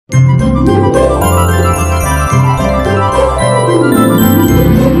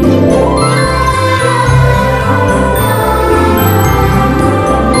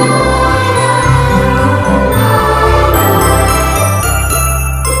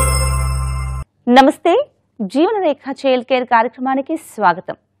నమస్తే జీవనరేఖ child care కార్యక్రమానికి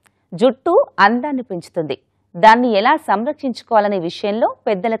స్వాగతం. జుట్టు అందాన్ని పెంచుతుంది. దాన్ని ఎలా సంరక్షించుకోవాలనే విషయంలో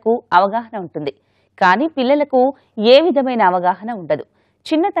పెద్దలకు అవగాహన ఉంటుంది. కానీ పిల్లలకు ఏ విధమైన అవగాహన ఉండదు.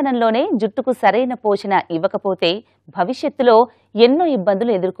 చిన్నతనంలోనే జుట్టుకు సరైన పోషణ ఇవ్వకపోతే భవిష్యత్తులో ఎన్నో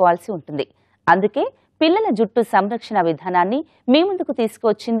ఇబ్బందులు ఎదుర్కోవాల్సి ఉంటుంది. అందుకే పిల్లల జుట్టు సంరక్షణ విధానాన్ని మీ ముందుకు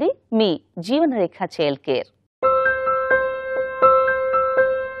తీసుకువచ్చింది మీ జీవనరేఖ చైల్డ్ కేర్.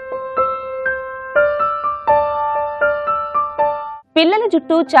 పిల్లల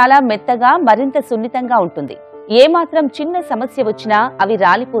జుట్టు చాలా మెత్తగా మరింత సున్నితంగా ఉంటుంది. ఏమాత్రం చిన్న సమస్య వచ్చినా అవి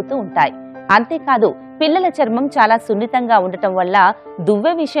రాలిపోతూ ఉంటాయి. అంతేకాదు పిల్లల చర్మం చాలా సున్నితంగా ఉండటం వల్ల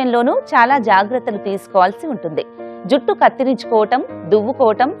దువ్వె విషయంలోనూ చాలా జాగ్రత్తలు తీసుకోవాల్సి ఉంటుంది. జుట్టు కత్తిరించుకోవటం,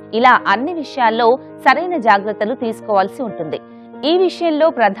 దువ్వుకోవటం ఇలా అన్ని విషయాల్లో సరైన జాగ్రత్తలు తీసుకోవాల్సి ఉంటుంది. ఈ విషయంలో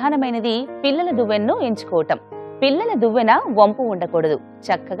ప్రధానమైనది పిల్లల దువ్వెను ఎంచుకోవటం. పిల్లల దువ్వెన వంపు ఉండకూడదు,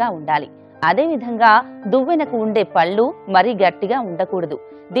 చక్కగా ఉండాలి. అదేవిధంగా దువ్వెనకు ఉండే పళ్ళు మరీ గట్టిగా ఉండకూడదు.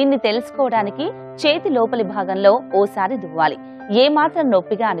 దీన్ని తెలుసుకోవడానికి చేతి లోపలి భాగంలో ఓసారి దువ్వాలి. ఏమాత్రం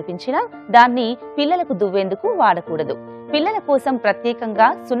నొప్పిగా అనిపించినా దాన్ని పిల్లలకు దువ్వేందుకు వాడకూడదు. పిల్లల కోసం ప్రత్యేకంగా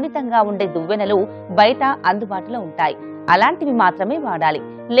సున్నితంగా ఉండే దువ్వెనలు బయట అందుబాటులో ఉంటాయి. అలాంటివి మాత్రమే వాడాలి.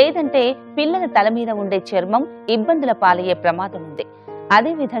 లేదంటే పిల్లల తల మీద ఉండే చర్మం ఇబ్బందుల పాలయ్యే ప్రమాదం ఉంది.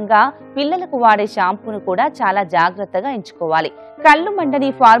 అదేవిధంగా పిల్లలకు వాడే షాంపూను కూడా చాలా జాగ్రత్తగా ఎంచుకోవాలి. కళ్ళు మండని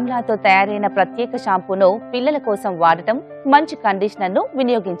ఫార్ములాతో తయారైన ప్రత్యేక షాంపూను పిల్లల కోసం వాడటం, మంచి కండిషనర్ను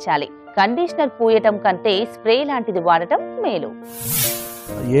వినియోగించాలి. కండిషనర్ పూయటం కంటే స్ప్రే లాంటిది వాడటం మేలు.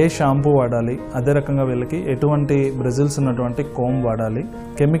 ఏ షాంపూ వాడాలి, అదే రకంగా వీళ్ళకి ఎటువంటి బ్రిజిల్స్ ఉన్నటువంటి కోమ్ వాడాలి,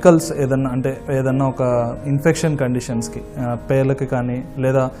 కెమికల్స్ ఏదన్నా ఒక ఇన్ఫెక్షన్ కండిషన్స్కి పేర్లకి కానీ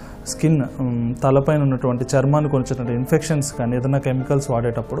లేదా స్కిన్ తలపైన ఉన్నటువంటి చర్మానికి వచ్చినటువంటి ఇన్ఫెక్షన్స్ కానీ ఏదైనా కెమికల్స్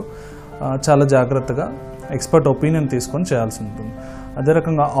వాడేటప్పుడు చాలా జాగ్రత్తగా ఎక్స్పర్ట్ ఒపీనియన్ తీసుకొని చేయాల్సి ఉంటుంది. అదే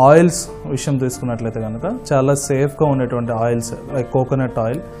రకంగా ఆయిల్స్ విషయం తీసుకున్నట్లయితే కనుక చాలా సేఫ్గా ఉండేటువంటి oils like coconut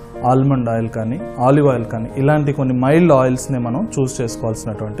oil, almond oil కానీ ఆలివ్ ఆయిల్ కానీ ఇలాంటి కొన్ని మైల్డ్ ఆయిల్స్ని మనం చూస్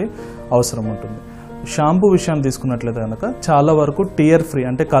చేసుకోవాల్సినటువంటి అవసరం ఉంటుంది. షాంపూ విషయాన్ని తీసుకున్నట్లయితే కనుక చాలా వరకు టియర్ ఫ్రీ,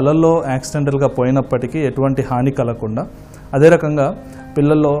 అంటే కలర్లో యాక్సిడెంటల్గా పోయినప్పటికీ ఎటువంటి హాని కలగకుండా, అదే రకంగా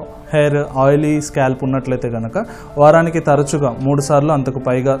పిల్లల్లో హెయిర్ ఆయిలీ స్కాల్ప్ ఉన్నట్లయితే కనుక వారానికి తరచుగా 3 సార్లు అంతకు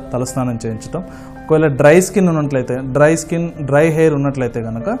పైగా తలస్నానం చేయించడం. ఒకవేళ డ్రై హెయిర్ ఉన్నట్లయితే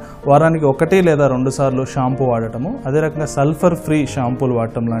కనుక వారానికి 1 లేదా 2 సార్లు షాంపూ వాడటము, అదే రకంగా సల్ఫర్ ఫ్రీ షాంపూలు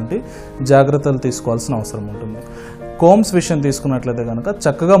వాడటం లాంటి జాగ్రత్తలు తీసుకోవాల్సిన అవసరం ఉంటుంది. కోమ్స్ విషయం తీసుకున్నట్లయితే కనుక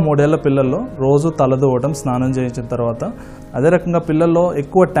చక్కగా 3 ఏళ్ల పిల్లల్లో రోజు తలదూవడం, స్నానం చేయించిన తర్వాత, అదే రకంగా పిల్లల్లో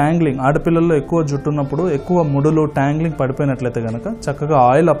ఎక్కువ ట్యాంగ్లింగ్, ఆడపిల్లల్లో ఎక్కువ జుట్టున్నప్పుడు ఎక్కువ ముడులు ట్యాంగ్లింగ్ పడిపోయినట్లయితే కనుక చక్కగా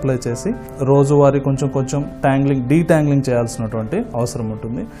ఆయిల్ అప్లై చేసి రోజువారీ కొంచెం డీట్యాంగ్లింగ్ చేయాల్సినటువంటి అవసరం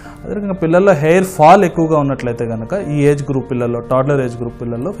ఉంటుంది. అదే రకంగా పిల్లల్లో హెయిర్ ఫాల్ ఎక్కువగా ఉన్నట్లయితే కనుక ఈ ఏజ్ గ్రూప్ పిల్లల్లో, టాడ్లర్ ఏజ్ గ్రూప్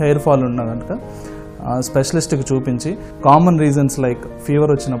పిల్లల్లో హెయిర్ ఫాల్ ఉన్న కనుక స్పెషలిస్ట్కి చూపించి కామన్ రీజన్స్ లైక్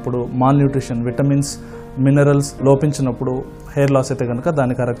ఫీవర్ వచ్చినప్పుడు, mall nutrition, vitamins, minerals లోపించినప్పుడు hair loss అయితే కనుక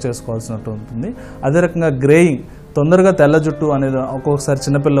దాన్ని కరెక్ట్ చేసుకోవాల్సినట్టు ఉంటుంది. అదే రకంగా గ్రేయింగ్, తొందరగా తెల్ల జుట్టు అనేది ఒక్కొక్కసారి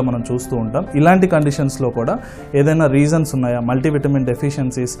చిన్నపిల్లలు మనం చూస్తూ ఉంటాం. ఇలాంటి కండిషన్స్లో కూడా ఏదైనా రీజన్స్ ఉన్నాయా, మల్టీవిటమిన్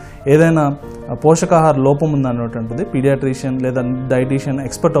డెఫిషియన్సీస్, ఏదైనా పోషకాహార లోపం ఉందనేటువంటిది పీడియాట్రిషియన్ లేదా డైటీషియన్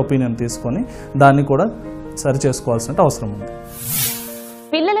ఎక్స్పర్ట్ ఒపీనియన్ తీసుకొని దాన్ని కూడా సరి చేసుకోవాల్సిన అవసరం ఉంది.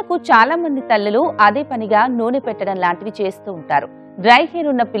 పిల్లలకు చాలా మంది తల్లులు అదే పనిగా నూనె పెట్టడం లాంటివి చేస్తూ ఉంటారు. డ్రై హెయిర్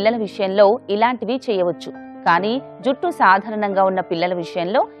ఉన్న పిల్లల విషయంలో ఇలాంటివి చేయవచ్చు. కానీ జుట్టు సాధారణంగా ఉన్న పిల్లల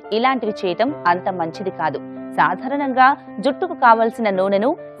విషయంలో ఇలాంటివి చేయటం అంత మంచిది కాదు. సాధారణంగా జుట్టుకు కావలసిన నూనెను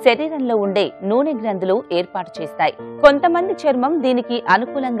శరీరంలో ఉండే నూనె గ్రంథులు ఏర్పాటు చేస్తాయి. కొంతమంది చర్మం దీనికి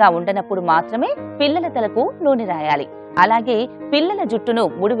అనుకూలంగా ఉండనప్పుడు మాత్రమే పిల్లల తలకు నూనె రాయాలి. అలాగే పిల్లల జుట్టును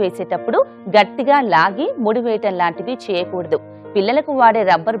ముడివేసేటప్పుడు గట్టిగా లాగి ముడివేయటం లాంటివి చేయకూడదు. పిల్లలకు వాడే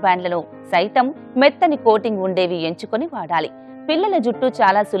రబ్బర్ బ్యాండ్లను సైతం మెత్తని కోటింగ్ ఉండేవి ఎంచుకొని వాడాలి. పిల్లల జుట్టు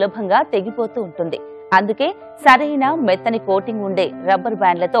చాలా సులభంగా తెగిపోతూ ఉంటుంది. అందుకే సరైన మెత్తని కోటింగ్ ఉండే రబ్బర్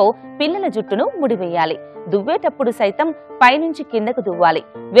బ్యాండ్లతో పిల్లల జుట్టును ముడివేయాలి. దువ్వేటప్పుడు సైతం పైనుంచి కిందకు దువ్వాలి.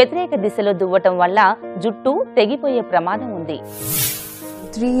 వ్యతిరేక దిశలో దువ్వటం వల్ల జుట్టు తెగిపోయే ప్రమాదం ఉంది.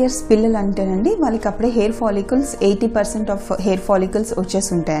 3 years పిల్లలు అంటేనండి వాళ్ళకి అప్పుడే hair follicles 80% of hair follicles వచ్చేసి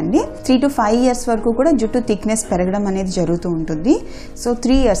ఉంటాయండి. 3 to 5 years వరకు కూడా జుట్టు థిక్నెస్ పెరగడం అనేది జరుగుతూ ఉంటుంది. సో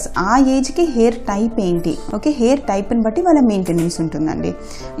 3 years ఆ ఏజ్కి హెయిర్ టైప్ ఏంటి, ఓకే, హెయిర్ టైప్ని బట్టి వాళ్ళ మెయింటెనెన్స్ ఉంటుందండి.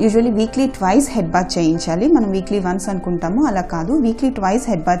 Usually weekly twice head bath చేయించాలి. మనం వీక్లీ వన్స్ అనుకుంటాము, అలా కాదు, వీక్లీ ట్వైస్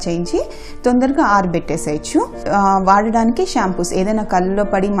హెడ్ బాత్ చేయించి తొందరగా ఆరబెట్టేసేయచ్చు. వాడడానికి షాంపూస్ ఏదైనా కళ్ళలో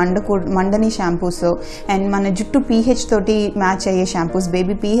పడి మండని షాంపూస్ అండ్ మన జుట్టు pH తోటి మ్యాచ్ అయ్యే షాంపూస్,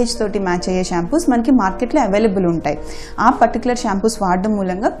 బేబీ pH తోటి మ్యాచ్ అయ్యే షాంపూస్ మనకి మార్కెట్లో అవైలబుల్ ఉంటాయి. ఆ పర్టికులర్ షాంపూస్ వాడడం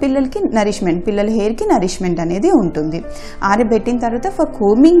మూలంగా పిల్లలకి నరిష్మెంట్, పిల్లల హెయిర్కి నరిష్మెంట్ అనేది ఉంటుంది. ఆరబెట్టిన తర్వాత ఫర్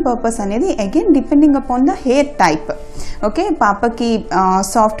కోమింగ్ పర్పస్ అనేది again depending upon the hair type. Okay, పాపకి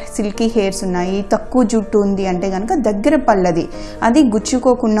సాఫ్ట్ సిల్కీ హెయిర్స్ ఉన్నాయి, తక్కువ జుట్టు ఉంది అంటే కనుక దగ్గర పళ్ళది అది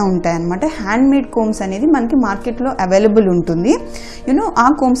గుచ్చుకోకుండా ఉంటాయి అన్నమాట. హ్యాండ్ మేడ్ కోమ్స్ అనేది మనకి మార్కెట్లో అవైలబుల్ ఉంటుంది. ఆ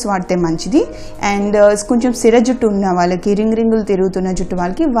కోమ్స్ వాడితే మంచిది. అండ్ కొంచెం సిర జుట్టు ఉన్న వాళ్ళకి, రింగులు తిరుగుతున్న జుట్టు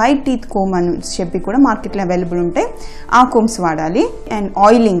వాళ్ళకి వైట్ టీత్ కోమ్ అని చెప్పి కూడా మార్కెట్లో అవైలబుల్ ఉంటాయి, ఆ కోమ్స్ వాడాలి. అండ్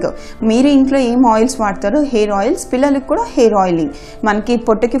ఆయిలింగ్, మీరు ఇంట్లో ఏం ఆయిల్స్ వాడతారో హెయిర్ ఆయిల్స్, పిల్లలకి కూడా హెయిర్ ఆయిలింగ్. మనకి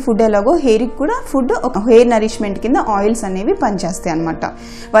పొట్టకి ఫుడ్ ఎలాగో హెయిర్కి కూడా ఫుడ్ హెయిర్ నరిష్మెంట్ కింద ఆయిల్స్ అనేవి పనిచేస్తాయి అనమాట.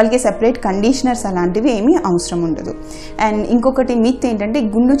 వాళ్ళకి సెపరేట్ కండిషనర్స్ అలాంటివి ఏమీ అవసరం ఉండదు. అండ్ ఇంకొకటి మిత్ ఏంటంటే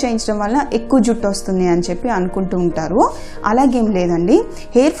గుండు చేయించడం వల్ల ఎక్కువ జుట్టు వస్తుంది అని చెప్పి అనుకుంటూ ఉంటారు. అలాగేం లేదండి.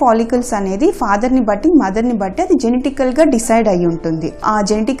 హెయిర్ ఫాలికల్స్ అనేది ఫాదర్ని బట్టి మదర్ని బట్టి అది జెనెటికల్గా డిసైడ్ అయ్యి ఉంటుంది. ఆ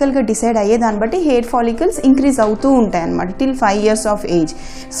జెనెటికల్గా డిసైడ్ అయ్యే దాన్ని బట్టి హెయిర్ ఫాలికల్స్ ఇంక్రీజ్ అవుతూ ఉంటాయి అనమాట till 5 years of age.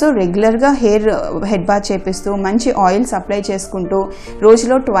 So రెగ్యులర్గా హెడ్ బాత్ చేపిస్తూ మంచి ఆయిల్స్ అప్లై చేసుకుంటూ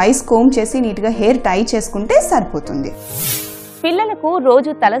రోజులో 2 కోమ్ చేసి నీట్గా హెయిర్ టై చేసుకుంటే సరిపోతుంది. పిల్లలకు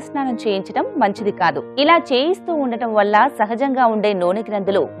రోజు తలస్నానం చేయించడం మంచిది కాదు. ఇలా చేయిస్తూ ఉండటం వల్ల సహజంగా ఉండే నూనె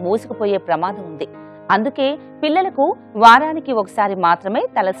గ్రంథులు మూసుకుపోయే ప్రమాదం ఉంది. అందుకే పిల్లలకు వారానికి ఒకసారి మాత్రమే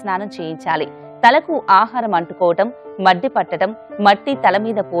తలస్నానం చేయించాలి. తలకు ఆహారం అంటుకోవడం, మడ్డి పట్టడం, మట్టి తల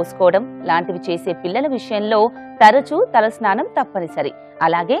మీద పోసుకోవడం లాంటివి చేసే పిల్లల విషయంలో తరచూ తలస్నానం తప్పనిసరి.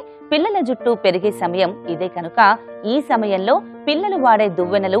 అలాగే పిల్లల జుట్టు పెరిగే సమయం ఇదే కనుక ఈ సమయంలో పిల్లలు వాడే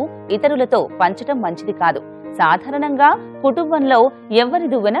దువ్వెనలు ఇతరులతో పంచటం మంచిది కాదు. సాధారణంగా కుటుంబంలో ఎవరి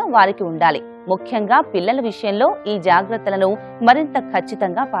దువ్వెన వారికి ఉండాలి. ముఖ్యంగా పిల్లల విషయంలో ఈ జాగ్రత్తలను మరింత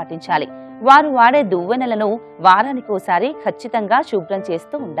ఖచ్చితంగా పాటించాలి. వారు వాడే దువ్వెనలను వారానికోసారి ఖచ్చితంగా శుభ్రం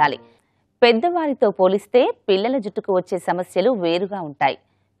చేస్తూ ఉండాలి. పెద్దవారితో పోలిస్తే పిల్లల జుట్టుకు వచ్చే సమస్యలు వేరుగా ఉంటాయి.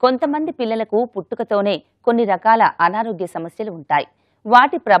 కొంతమంది పిల్లలకు పుట్టుకతోనే కొన్ని రకాల అనారోగ్య సమస్యలు ఉంటాయి.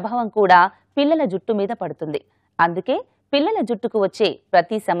 వాటి ప్రభావం కూడా పిల్లల జుట్టు మీద పడుతుంది. అందుకే పిల్లల జుట్టుకు వచ్చే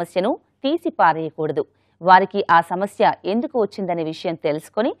ప్రతి సమస్యను తీసి పారేయకూడదు. వారికి ఆ సమస్య ఎందుకు వచ్చిందనే విషయం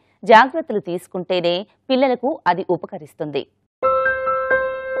తెలుసుకొని జాగ్రత్తలు తీసుకుంటేనే పిల్లలకు అది ఉపకరిస్తుంది.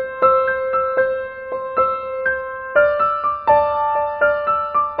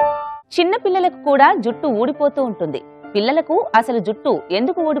 చిన్న పిల్లలకు కూడా జుట్టు ఊడిపోతూ ఉంటుంది. పిల్లలకు అసలు జుట్టు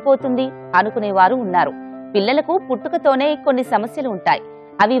ఎందుకు ఊడిపోతుంది అనుకునేవారు ఉన్నారు. పిల్లలకు పుట్టుకతోనే కొన్ని సమస్యలు ఉంటాయి.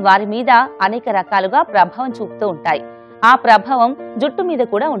 అవి వారి మీద అనేక రకాలుగా ప్రభావం చూపుతూ ఉంటాయి. ఆ ప్రభావం జుట్టు మీద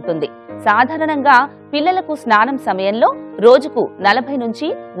కూడా ఉంటుంది. సాధారణంగా పిల్లలకు స్నానం సమయంలో రోజుకు 40 నుంచి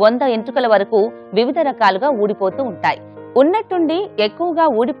 100 ఎంట్రుకల వరకు వివిధ రకాలుగా ఊడిపోతూ ఉంటాయి. ఉన్నట్టుండి ఎక్కువగా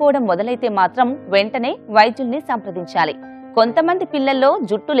ఊడిపోవడం మొదలైతే మాత్రం వెంటనే వైద్యుల్ని సంప్రదించాలి. కొంతమంది పిల్లల్లో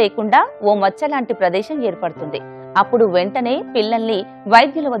జుట్టు లేకుండా ఓ మచ్చ లాంటి ప్రదేశం ఏర్పడుతుంది. అప్పుడు వెంటనే పిల్లల్ని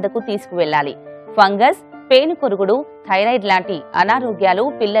వైద్యుల వద్దకు తీసుకువెళ్లాలి. ఫంగస్, పేనుకొరుగుడు, థైరాయిడ్ లాంటి అనారోగ్యాలు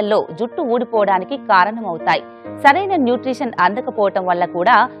పిల్లల్లో జుట్టు ఊడిపోవడానికి కారణమవుతాయి. సరైన న్యూట్రిషన్ అందకపోవటం వల్ల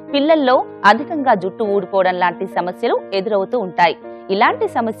కూడా పిల్లల్లో అధికంగా జుట్టు ఊడిపోవడం లాంటి సమస్యలు ఎదురవుతూ ఉంటాయి. ఇలాంటి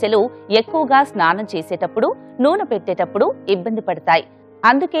సమస్యలు ఎక్కువగా స్నానం చేసేటప్పుడు, నూనె పెట్టేటప్పుడు ఇబ్బంది పడతాయి.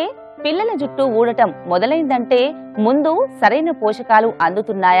 అందుకే పిల్లల జుట్టు ఊడటం మొదలైందంటే ముందు సరైన పోషకాలు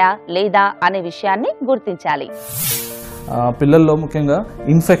అందుతున్నాయా లేదా అనే విషయాన్ని గుర్తించాలి. పిల్లల్లో ముఖ్యంగా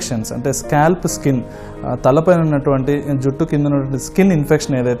ఇన్ఫెక్షన్స్ అంటే స్కాల్ప్ స్కిన్, తలపైన ఉన్నటువంటి జుట్టు కింద ఉన్నటువంటి స్కిన్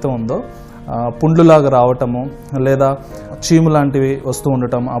ఇన్ఫెక్షన్ ఏదైతే ఉందో పుండ్లులాగా రావటము లేదా చీము లాంటివి వస్తూ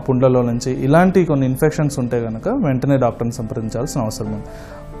ఉండటం ఆ పుండ్లలో నుంచి, ఇలాంటి కొన్ని ఇన్ఫెక్షన్స్ ఉంటే కనుక వెంటనే డాక్టర్ని సంప్రదించాల్సిన అవసరం ఉంది.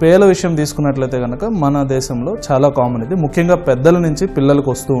 పేల విషయం తీసుకున్నట్లయితే కనుక మన దేశంలో చాలా కామన్ ఇది. ముఖ్యంగా పెద్దల నుంచి పిల్లలకు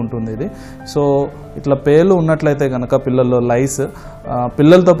వస్తూ ఉంటుంది ఇది. సో ఇట్లా పేలు ఉన్నట్లయితే కనుక పిల్లల్లో లైస్,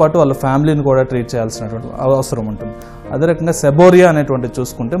 పిల్లలతో పాటు వాళ్ళ ఫ్యామిలీని కూడా ట్రీట్ చేయాల్సినటువంటి అవసరం ఉంటుంది. అదే రకంగా సెబోరియా అనేటువంటిది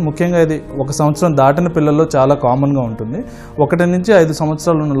చూసుకుంటే ముఖ్యంగా ఇది 1 సంవత్సరం దాటిన పిల్లల్లో చాలా కామన్గా ఉంటుంది. 1 నుంచి 5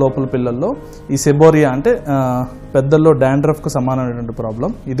 సంవత్సరాలు ఉన్న లోపల పిల్లల్లో ఈ సెబోరియా అంటే పెద్దల్లో డాండ్రఫ్కు సమానమైనటువంటి ప్రాబ్లం,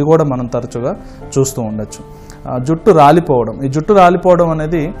 ఇది కూడా మనం తరచుగా చూస్తూ ఉండొచ్చు. జుట్టు రాలిపోవడం, ఈ జుట్టు రాలిపోవడం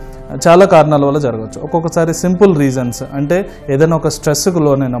అనేది చాలా కారణాల వల్ల జరగవచ్చు. ఒక్కొక్కసారి సింపుల్ రీజన్స్ అంటే ఏదైనా ఒక స్ట్రెస్కు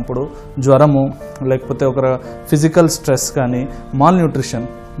లోనైనప్పుడు, జ్వరము, లేకపోతే ఒక ఫిజికల్ స్ట్రెస్ కానీ, మాల్ న్యూట్రిషన్,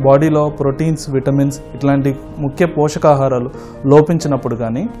 బాడీలో ప్రోటీన్స్, విటమిన్స్ ఇట్లాంటి ముఖ్య పోషకాహారాలు లోపించినప్పుడు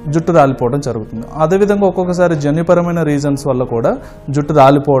కానీ జుట్టు రాలిపోవడం జరుగుతుంది. అదేవిధంగా ఒక్కొక్కసారి జన్యుపరమైన రీజన్స్ వల్ల కూడా జుట్టు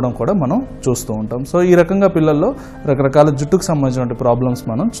రాలిపోవడం కూడా మనం చూస్తూ ఉంటాం. సో ఈ రకంగా పిల్లల్లో రకరకాల జుట్టుకు సంబంధించిన ప్రాబ్లమ్స్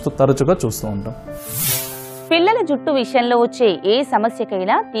మనం తరచుగా చూస్తూ ఉంటాం. పిల్లల జుట్టు విషయంలో వచ్చే ఏ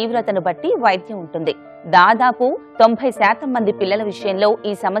సమస్యకైనా తీవ్రతను బట్టి వైద్యం ఉంటుంది. దాదాపు 90% మంది పిల్లల విషయంలో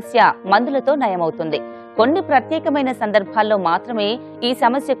ఈ సమస్య మందులతో నయమవుతుంది. కొన్ని ప్రత్యేకమైన సందర్భాల్లో మాత్రమే ఈ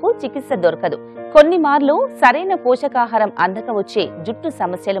సమస్యకు చికిత్స దొరకదు. కొన్ని మార్లు సరైన పోషకాహారం అందక వచ్చే జుట్టు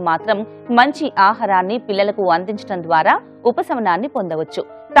సమస్యలు మాత్రం మంచి ఆహారాన్ని పిల్లలకు అందించడం ద్వారా ఉపశమనాన్ని పొందవచ్చు.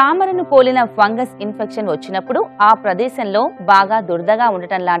 తామరను పోలిన ఫంగస్ ఇన్ఫెక్షన్ వచ్చినప్పుడు ఆ ప్రదేశంలో బాగా దురదగా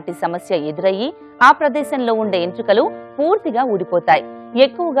ఉండటం లాంటి సమస్య ఎదురయ్యి ఆ ప్రదేశంలో ఉండే ఎంట్రుకలు పూర్తిగా ఊడిపోతాయి.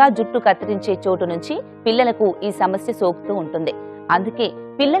 ఎక్కువగా జుట్టు కత్తిరించే చోటు నుంచి పిల్లలకు ఈ సమస్య సోకుతూ ఉంటుంది. అందుకే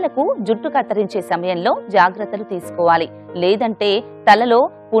పిల్లలకు జుట్టు కత్తిరించే సమయంలో జాగ్రత్తలు తీసుకోవాలి. లేదంటే తలలో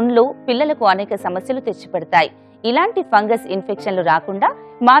పుండ్లు పిల్లలకు అనేక సమస్యలు తెచ్చిపెడతాయి. ఇలాంటి ఫంగస్ ఇన్ఫెక్షన్లు రాకుండా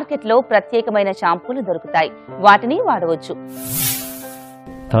మార్కెట్లో ప్రత్యేకమైన షాంపూలు దొరుకుతాయి. వాటిని వాడవచ్చు.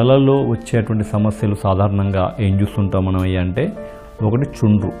 తలలో వచ్చేటువంటి సమస్యలు సాధారణంగా ఏం చూస్తుంటాం మనం అంటే, ఒకటి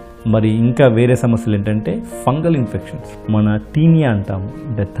చుండ్రు, మరి ఇంకా వేరే సమస్యలు ఏంటంటే ఫంగల్ ఇన్ఫెక్షన్స్. మన టీనియా అంటాము,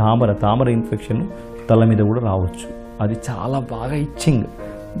 అంటే తామర ఇన్ఫెక్షన్ తల మీద కూడా రావచ్చు. అది చాలా బాగా ఇచ్చింగ్,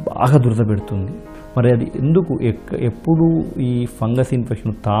 బాగా దురద పెడుతుంది. మరి అది ఎందుకు ఎప్పుడు ఈ ఫంగస్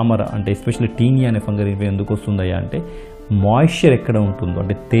ఇన్ఫెక్షన్ తామర అంటే ఎస్పెషల్లీ టీనియా అనే ఫంగల్ ఇన్ఫెక్షన్ ఎందుకు వస్తుందయ్యా అంటే, మాయిశ్చర్ ఎక్కడ ఉంటుందో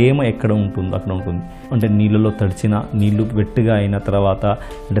అంటే తేమ ఎక్కడ ఉంటుందో అక్కడ ఉంటుంది. అంటే నీళ్ళలో తడిచిన నీళ్లు వెట్టుగా అయిన తర్వాత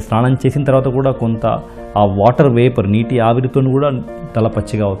అంటే స్నానం చేసిన తర్వాత కూడా కొంత ఆ వాటర్ వేపర్ నీటి ఆవిరితో కూడా తల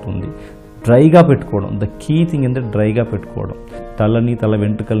పచ్చిగా అవుతుంది. డ్రైగా పెట్టుకోవడం, ద కీ థింగ్ అంటే డ్రైగా పెట్టుకోవడం. తలని తల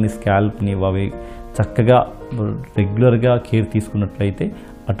వెంట్రుకల్ని స్కాల్ప్ని అవి చక్కగా రెగ్యులర్గా కేర్ తీసుకున్నట్లయితే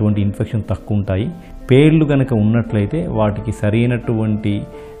అటువంటి ఇన్ఫెక్షన్ తక్కువ ఉంటాయి. పేర్లు కనుక ఉన్నట్లయితే వాటికి సరైనటువంటి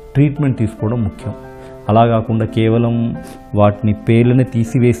ట్రీట్మెంట్ తీసుకోవడం ముఖ్యం. అలా కాకుండా కేవలం వాటిని పేర్లని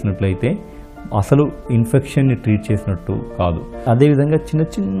తీసివేసినట్లయితే అసలు ఇన్ఫెక్షన్ని ట్రీట్ చేసినట్టు కాదు. అదేవిధంగా చిన్న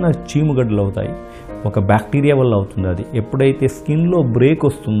చిన్న చీముగడ్డలు అవుతాయి, ఒక బ్యాక్టీరియా వల్ల అవుతుంది. అది ఎప్పుడైతే స్కిన్లో బ్రేక్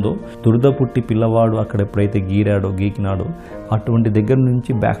వస్తుందో, దురద పుట్టి పిల్లవాడు అక్కడ ఎప్పుడైతే గీకినాడో అటువంటి దగ్గర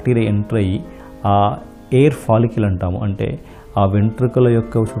నుంచి బ్యాక్టీరియా ఎంటర్ అయ్యి ఆ ఎయిర్ ఫాలికల్ అంటాము, అంటే ఆ వెంట్రుకల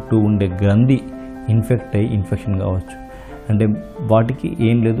యొక్క చుట్టూ ఉండే గ్రంథి ఇన్ఫెక్ట్ అయ్యి ఇన్ఫెక్షన్ కావచ్చు. అంటే వాటికి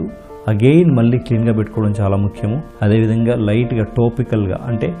ఏం లేదు, అగైన్ మళ్ళీ క్లీన్గా పెట్టుకోవడం చాలా ముఖ్యము. అదేవిధంగా లైట్గా టోపికల్గా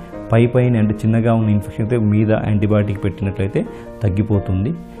అంటే పైన అంటే చిన్నగా ఉన్న ఇన్ఫెక్షన్ అయితే మీద యాంటీబయాటిక్ పెట్టినట్లయితే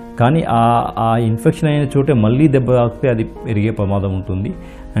తగ్గిపోతుంది. కానీ ఆ ఇన్ఫెక్షన్ అయిన చోటే మళ్ళీ దెబ్బ తాకితే అది పెరిగే ప్రమాదం ఉంటుంది.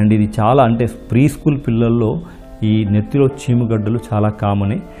 అండ్ ఇది చాలా అంటే ప్రీ స్కూల్ పిల్లల్లో ఈ నెత్తిలో చీముగడ్డలు చాలా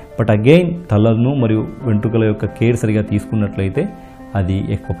కామనే. బట్ అగైన్ తలను మరియు వెంట్రుకల యొక్క కేర్ సరిగా తీసుకున్నట్లయితే అది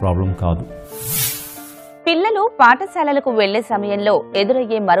ఎక్కువ ప్రాబ్లం కాదు. పిల్లలు పాఠశాలలకు వెళ్లే సమయంలో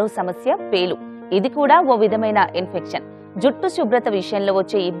ఎదురయ్యే మరో సమస్య పేలు. ఇది కూడా ఓ విధమైన ఇన్ఫెక్షన్. జుట్టు శుభ్రత విషయంలో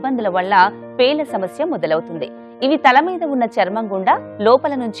వచ్చే ఇబ్బందుల వల్ల పేల సమస్య మొదలవుతుంది. ఇవి తల మీద ఉన్న చర్మం గుండా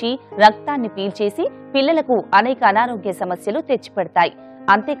లోపల నుంచి రక్తాన్ని పీల్చేసి పిల్లలకు అనేక అనారోగ్య సమస్యలు తెచ్చిపెడతాయి.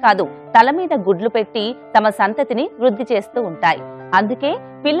 అంతేకాదు తల మీద గుడ్లు పెట్టి తమ సంతతిని వృద్ధి చేస్తూ ఉంటాయి. అందుకే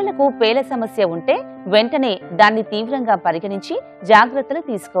పిల్లలకు పేల సమస్య ఉంటే వెంటనే దాన్ని తీవ్రంగా పరిగణించి జాగ్రత్తలు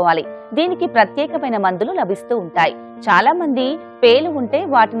తీసుకోవాలి. దీనికి ప్రత్యేకమైన మందులు లభిస్తూ ఉంటాయి. చాలా మంది పేలు ఉంటే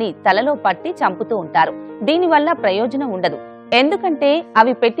వాటిని తలలో పట్టి చంపుతూ ఉంటారు. దీనివల్ల ప్రయోజనం ఉండదు. ఎందుకంటే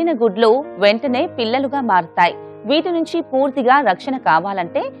అవి పెట్టిన గుడ్లు వెంటనే పిల్లలుగా మారుతాయి. వీటి నుంచి పూర్తిగా రక్షణ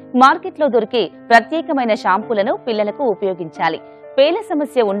కావాలంటే మార్కెట్లో దొరికే ప్రత్యేకమైన షాంపూలను పిల్లలకు ఉపయోగించాలి. పేల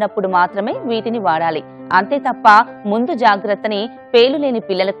సమస్య ఉన్నప్పుడు మాత్రమే వీటిని వాడాలి. అంతే తప్ప ముందు జాగ్రత్తని పేలు లేని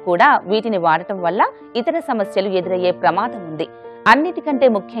పిల్లలకు కూడా వీటిని వాడటం వల్ల ఇతర సమస్యలు ఎదురయ్యే ప్రమాదం ఉంది. అన్నిటికంటే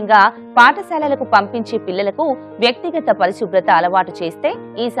ముఖ్యంగా పాఠశాలలకు పంపించే పిల్లలకు వ్యక్తిగత పరిశుభ్రత అలవాటు చేస్తే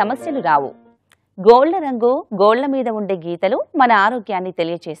ఈ సమస్యలు రావు. గోళ్ల రంగు, గోళ్ల మీద ఉండే గీతలు మన ఆరోగ్యాన్ని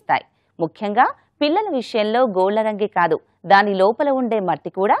తెలియచేస్తాయి. ముఖ్యంగా పిల్లల విషయంలో గోళ్ల రంగే కాదు, దాని లోపల ఉండే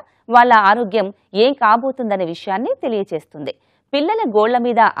మట్టి కూడా వాళ్ళ ఆరోగ్యం ఏం కాబోతుందనే విషయాన్ని తెలియచేస్తుంది. పిల్లల గోళ్ల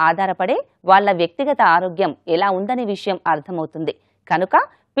మీద ఆధారపడే వాళ్ళ వ్యక్తిగత ఆరోగ్యం ఎలా ఉందనే విషయం అర్థమవుతుంది. కనుక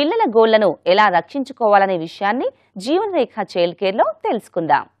పిల్లల గోళ్లను ఎలా రక్షించుకోవాలనే విషయాన్ని జీవనరేఖ చైల్డ్ కేర్లో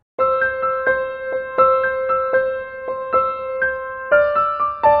తెలుసుకుందాం.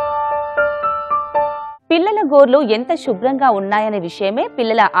 పిల్లల గోర్లు ఎంత శుభ్రంగా ఉన్నాయనే విషయమే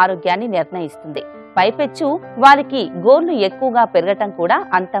పిల్లల ఆరోగ్యాన్ని నిర్ణయిస్తుంది. పైపెచ్చు వారికి గోర్లు ఎక్కువగా పెరగటం కూడా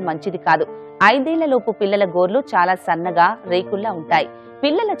అంత మంచిది కాదు. 5 ఏళ్లలోపు పిల్లల గోర్లు చాలా సన్నగా రేకుల్లా ఉంటాయి.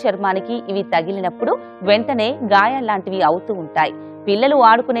 పిల్లల చర్మానికి ఇవి తగిలినప్పుడు వెంటనే గాయాల్లాంటివి అవుతూ ఉంటాయి. పిల్లలు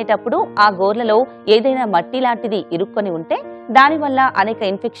ఆడుకునేటప్పుడు ఆ గోర్లలో ఏదైనా మట్టి లాంటిది ఇరుక్కొని ఉంటే దానివల్ల అనేక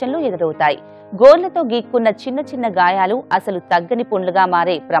ఇన్ఫెక్షన్లు ఎదురవుతాయి. గోర్లతో గీక్కున్న చిన్న చిన్న గాయాలు అసలు తగ్గని పుండ్లుగా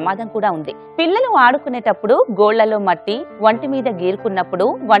మారే ప్రమాదం కూడా ఉంది. పిల్లలు ఆడుకునేటప్పుడు గోళ్లలో మట్టి, వంటి మీద గీరుకున్నప్పుడు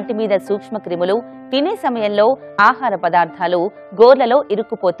వంటి మీద సూక్ష్మ క్రిములు, తినే సమయంలో ఆహార పదార్థాలు గోర్లలో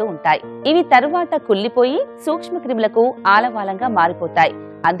ఇరుక్కుపోతూ ఉంటాయి. ఇవి తరువాత కుళ్ళిపోయి సూక్ష్మ క్రిములకు ఆలవాలంగా మారిపోతాయి.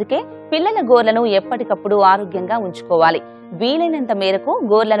 అందుకే పిల్లల గోర్లను ఎప్పటికప్పుడు ఆరోగ్యంగా ఉంచుకోవాలి. వీలైనంత మేరకు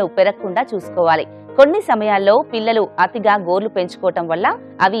గోర్లను పెరగకుండా చూసుకోవాలి. కొన్ని సమయాల్లో పిల్లలు అతిగా గోర్లు పెంచుకోవటం వల్ల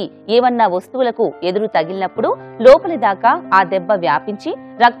అవి ఏమన్నా వస్తువులకు ఎదురు తగిలినప్పుడు లోపలి దాకా ఆ దెబ్బ వ్యాపించి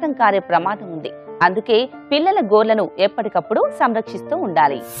రక్తం కారే ప్రమాదం ఉంది. అందుకే పిల్లల గోర్లను ఎప్పటికప్పుడు సంరక్షిస్తూ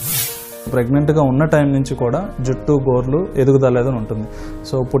ఉండాలి. ప్రెగ్నెంట్గా ఉన్న టైం నుంచి కూడా జుట్టు గోర్లు ఎదుగుదలేదని ఉంటుంది.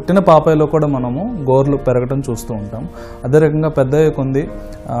 సో పుట్టిన పాపాయిలో కూడా మనము గోర్లు పెరగడం చూస్తూ ఉంటాం. అదే రకంగా పెద్ద కొంది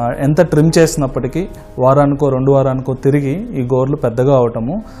ఎంత ట్రిమ్ చేసినప్పటికీ వారానికో 2 వారానికో తిరిగి ఈ గోర్లు పెద్దగా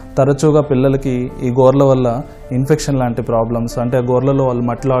అవటము, తరచుగా పిల్లలకి ఈ గోర్ల వల్ల ఇన్ఫెక్షన్ లాంటి ప్రాబ్లమ్స్, అంటే గోర్లలో వాళ్ళు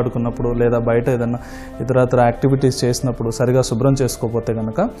మట్టిలో ఆడుకున్నప్పుడు లేదా బయట ఏదైనా ఇతరత్ర యాక్టివిటీస్ చేసినప్పుడు సరిగా శుభ్రం చేసుకోకపోతే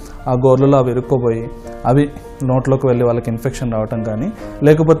కనుక ఆ గోర్లలో అవి ఇరుక్కోపోయి అవి నోట్లోకి వెళ్ళి వాళ్ళకి ఇన్ఫెక్షన్ రావటం కానీ,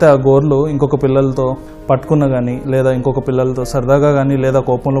 లేకపోతే ఆ గోర్లు ఇంకొక పిల్లలతో పట్టుకున్న కానీ లేదా ఇంకొక పిల్లలతో సరదాగా కానీ లేదా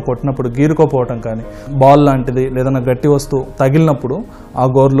కోపంలో కొట్టినప్పుడు గీరుకోపోవటం కానీ, బాల్ లాంటిది లేదన్నా గట్టి వస్తువు తగిలినప్పుడు ఆ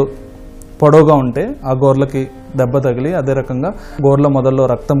గోర్లు పొడవుగా ఉంటే ఆ గోర్లకి దెబ్బ తగిలి అదే రకంగా గోర్ల మొదల్లో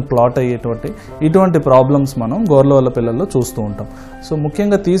రక్తం క్లాట్ అయ్యేటువంటి ఇటువంటి ప్రాబ్లమ్స్ మనం గోర్ల వల్ల పిల్లల్లో చూస్తూ ఉంటాం. సో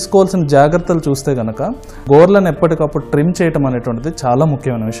ముఖ్యంగా తీసుకోవాల్సిన జాగ్రత్తలు చూస్తే కనుక గోర్లను ఎప్పటికప్పుడు ట్రిమ్ చేయటం అనేటువంటిది చాలా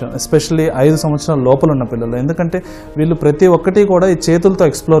ముఖ్యమైన విషయం, ఎస్పెషల్లీ 5 సంవత్సరాల లోపల ఉన్న పిల్లలు. ఎందుకంటే వీళ్ళు ప్రతి ఒక్కటి కూడా ఈ చేతులతో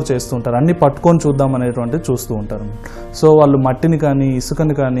ఎక్స్ప్లోర్ చేస్తూ ఉంటారు, అన్ని పట్టుకొని చూద్దాం అనేటువంటిది చూస్తూ ఉంటారు. సో వాళ్ళు మట్టిని కానీ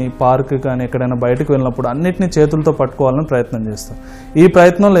ఇసుకని కానీ పార్క్ కానీ ఎక్కడైనా బయటకు వెళ్ళినప్పుడు అన్నిటినీ చేతులతో పట్టుకోవాలని ప్రయత్నం చేస్తారు. ఈ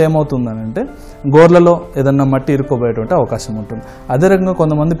ప్రయత్నంలో ఏమవుతుందని అంటే గోర్లలో ఏదన్నా మట్టి ఇరుక్కోబోయేటువంటి అవకాశం ఉంటుంది. అదే రకంగా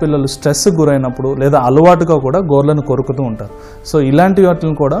కొంతమంది పిల్లలు స్ట్రెస్కి గురైనప్పుడు లేదా అలవాటుగా కూడా గోర్లను కొరుకుతూ ఉంటారు. సో ఇలాంటి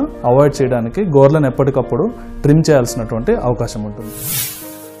వాటిని కూడా అవాయిడ్ చేయడానికి గోర్లను ఎప్పటికప్పుడు ట్రిమ్ చేయాల్సినటువంటి అవకాశం ఉంటుంది.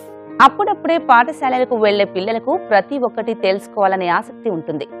 అప్పుడప్పుడే పాఠశాలలకు వెళ్లే పిల్లలకు ప్రతి ఒక్కటి తెలుసుకోవాలనే ఆసక్తి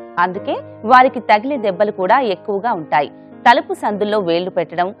ఉంటుంది. అందుకే వారికి తగిలే దెబ్బలు కూడా ఎక్కువగా ఉంటాయి. తలుపు సందుల్లో వేళ్లు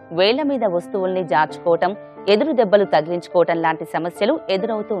పెట్టడం, వేళ్ల మీద వస్తువుల్ని జార్చుకోవటం, ఎదురు దెబ్బలు తగిలించుకోవటం లాంటి సమస్యలు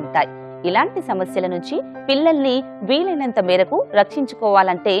ఎదురవుతూ ఉంటాయి. ఇలాంటి సమస్యల నుంచి పిల్లల్ని వీలైనంత మేరకు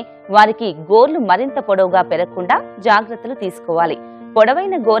రక్షించుకోవాలంటే వారికి గోర్లు మరింత పొడవుగా పెరగకుండా జాగ్రత్తలు తీసుకోవాలి.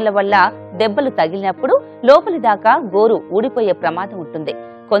 పొడవైన గోర్ల వల్ల దెబ్బలు తగిలినప్పుడు లోపలి దాకా గోరు ఊడిపోయే ప్రమాదం ఉంటుంది.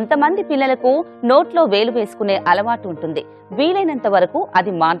 కొంతమంది పిల్లలకు నోట్లో వేలు వేసుకునే అలవాటు ఉంటుంది. వీలైనంత వరకు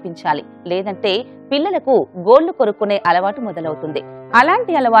అది మాన్పించాలి, లేదంటే పిల్లలకు గోళ్లు కొరుక్కునే అలవాటు మొదలవుతుంది.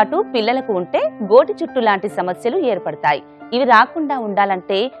 అలాంటి అలవాటు పిల్లలకు ఉంటే గోటి చుట్టు లాంటి సమస్యలు ఏర్పడతాయి. ఇవి రాకుండా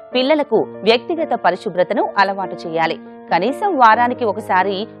ఉండాలంటే పిల్లలకు వ్యక్తిగత పరిశుభ్రతను అలవాటు చేయాలి. కనీసం వారానికి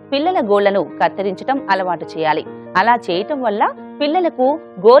ఒకసారి పిల్లల గోళ్లను కత్తిరించటం అలవాటు చేయాలి. అలా చేయటం వల్ల పిల్లలకు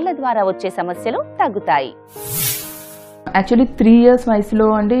గోర్ల ద్వారా వచ్చే సమస్యలు తగ్గుతాయి. యాక్చువల్లీ 3 years వయసులో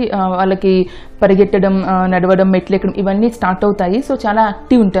అండి వాళ్ళకి పరిగెట్టడం, నడవడం, మెట్లు ఎక్కడం ఇవన్నీ స్టార్ట్ అవుతాయి. సో చాలా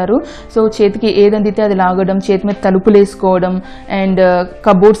యాక్టివ్ ఉంటారు. సో చేతికి ఏదందితే అది లాగడం, చేతి మీద తలుపులు వేసుకోవడం అండ్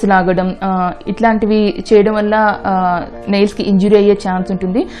కబోర్డ్స్ లాగడం, ఇట్లాంటివి చేయడం వల్ల నెయిల్స్కి ఇంజురీ అయ్యే ఛాన్స్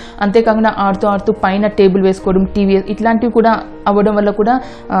ఉంటుంది. అంతేకాకుండా ఆడుతూ పైన టేబుల్ వేసుకోవడం, టీవీ ఇట్లాంటివి కూడా అవ్వడం వల్ల కూడా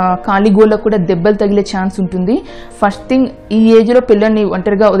కాలిగోళ్ళకు కూడా దెబ్బలు తగిలే ఛాన్స్ ఉంటుంది. ఫస్ట్ థింగ్, ఈ ఏజ్లో పిల్లల్ని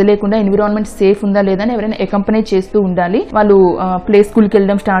ఒంటరిగా వదిలేకుండా ఎన్విరాన్మెంట్ సేఫ్ ఉందా లేదా అని ఎవరైనా అకంపెనీ చేస్తూ ఉండాలి. వాళ్ళు ప్లే స్కూల్కి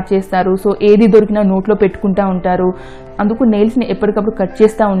వెళ్ళడం స్టార్ట్ చేస్తారు. సో ఏది దొరికినా నోట్లో పెట్టుకుంటా ఉంటారు. అందుకు నెయిల్స్ని ఎప్పటికప్పుడు కట్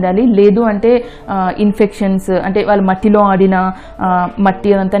చేస్తూ ఉండాలి. లేదు అంటే ఇన్ఫెక్షన్స్, అంటే వాళ్ళు మట్టిలో ఆడిన మట్టి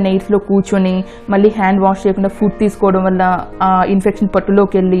అదంతా నెయిల్స్లో కూర్చొని మళ్ళీ హ్యాండ్ వాష్ చేయకుండా ఫుడ్ తీసుకోవడం వల్ల ఇన్ఫెక్షన్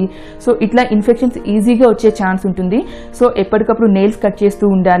పట్టులోకి వెళ్ళి సో ఇట్లా ఇన్ఫెక్షన్స్ ఈజీగా వచ్చే ఛాన్స్ ఉంటుంది. సో ఎప్పటికప్పుడు నెయిల్స్ కట్ చేస్తూ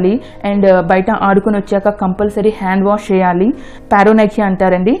ఉండాలి. అండ్ బయట ఆడుకొని వచ్చాక కంపల్సరీ హ్యాండ్ వాష్ చేయాలి. పారోనైకియా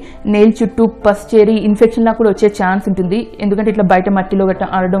అంటారండి, నెయిల్ చుట్టూ పస్ చేరి ఇన్ఫెక్షన్ లా కూడా వచ్చే ఛాన్స్ ఉంటుంది. ఎందుకంటే ఇట్లా బయట మట్టిలో గట్రా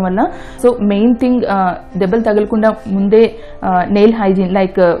ఆడడం వల్ల. సో మెయిన్ థింగ్, దెబ్బలు తగలకుండా ముందే నెయిల్ హైజీన్,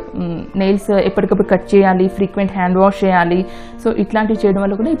 లైక్ నెయిల్స్ ఎప్పటికప్పుడు కట్ చేయాలి, ఫ్రీక్వెంట్ హ్యాండ్ వాష్ చేయాలి. సో ఇట్లాంటివి చేయడం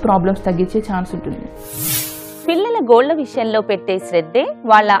వల్ల కూడా ఈ ప్రాబ్లమ్స్ తగ్గించే ఛాన్స్ ఉంటుంది. పిల్లల గోళ్ల విషయంలో పెట్టే శ్రద్ధే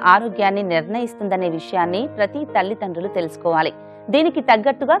వాళ్ల ఆరోగ్యాన్ని నిర్ణయిస్తుందనే విషయాన్ని ప్రతి తల్లిదండ్రులు తెలుసుకోవాలి. దీనికి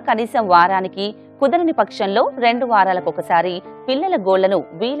తగ్గట్టుగా కనీసం వారానికి, కుదరని పక్షంలో 2 వారాలకొకసారి పిల్లల గోళ్లను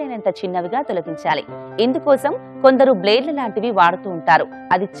వీలైనంత చిన్నవిగా తొలగించాలి. ఇందుకోసం కొందరు బ్లేడ్ల లాంటివి వాడుతూ ఉంటారు.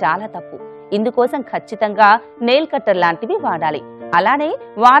 అది చాలా తప్పు. ఇందుకోసం ఖచ్చితంగా నెయిల్ కట్టర్ లాంటివి వాడాలి. అలానే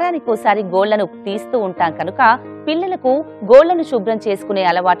వారానికోసారి గోళ్లను తీస్తూ ఉంటాం కనుక పిల్లలకు గోళ్లను శుభ్రం చేసుకునే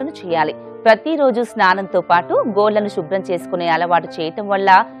అలవాటును చేయాలి. ప్రతిరోజు స్నానంతో పాటు గోళ్లను శుభ్రం చేసుకునే అలవాటు చేయటం వల్ల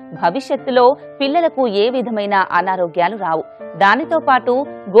భవిష్యత్తులో పిల్లలకు ఏ విధమైన అనారోగ్యాలు రావు. దానితో పాటు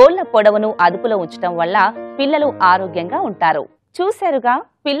గోళ్ల పొడవును అదుపులో ఉంచటం వల్ల పిల్లలు ఆరోగ్యంగా ఉంటారు. చూశారుగా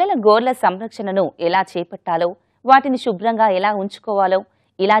పిల్లల గోళ్ల సంరక్షణను ఎలా చేపట్టాలో, వాటిని శుభ్రంగా ఎలా ఉంచుకోవాలో.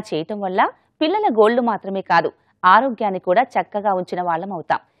 ఇలా చేయటం వల్ల పిల్లల గోళ్లు మాత్రమే కాదు, ఆరోగ్యాన్ని కూడా చక్కగా ఉంచిన వాళ్ళం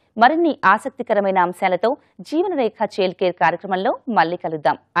అవుతాం. మరిన్ని ఆసక్తికరమైన అంశాలతో జీవనరేఖ చైల్డ్ కేర్ కార్యక్రమంలో మళ్ళీ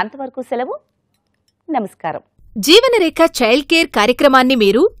కలుద్దాం. అంతవరకు సెలవు. నమస్కారం. జీవనరేఖ చైల్డ్ కేర్ కార్యక్రమాన్ని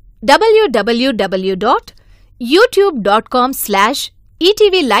మీరు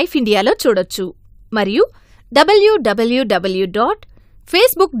www.youtube.com/ETV Life Indiaలో చూడొచ్చు. మరియు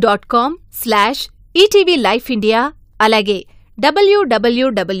www.facebook.com/ETV Life India, అలాగే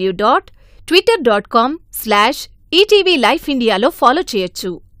www. twitter.com/ETV Life Indiaలో ఫాలో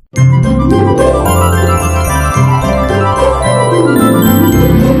చేయొచ్చు.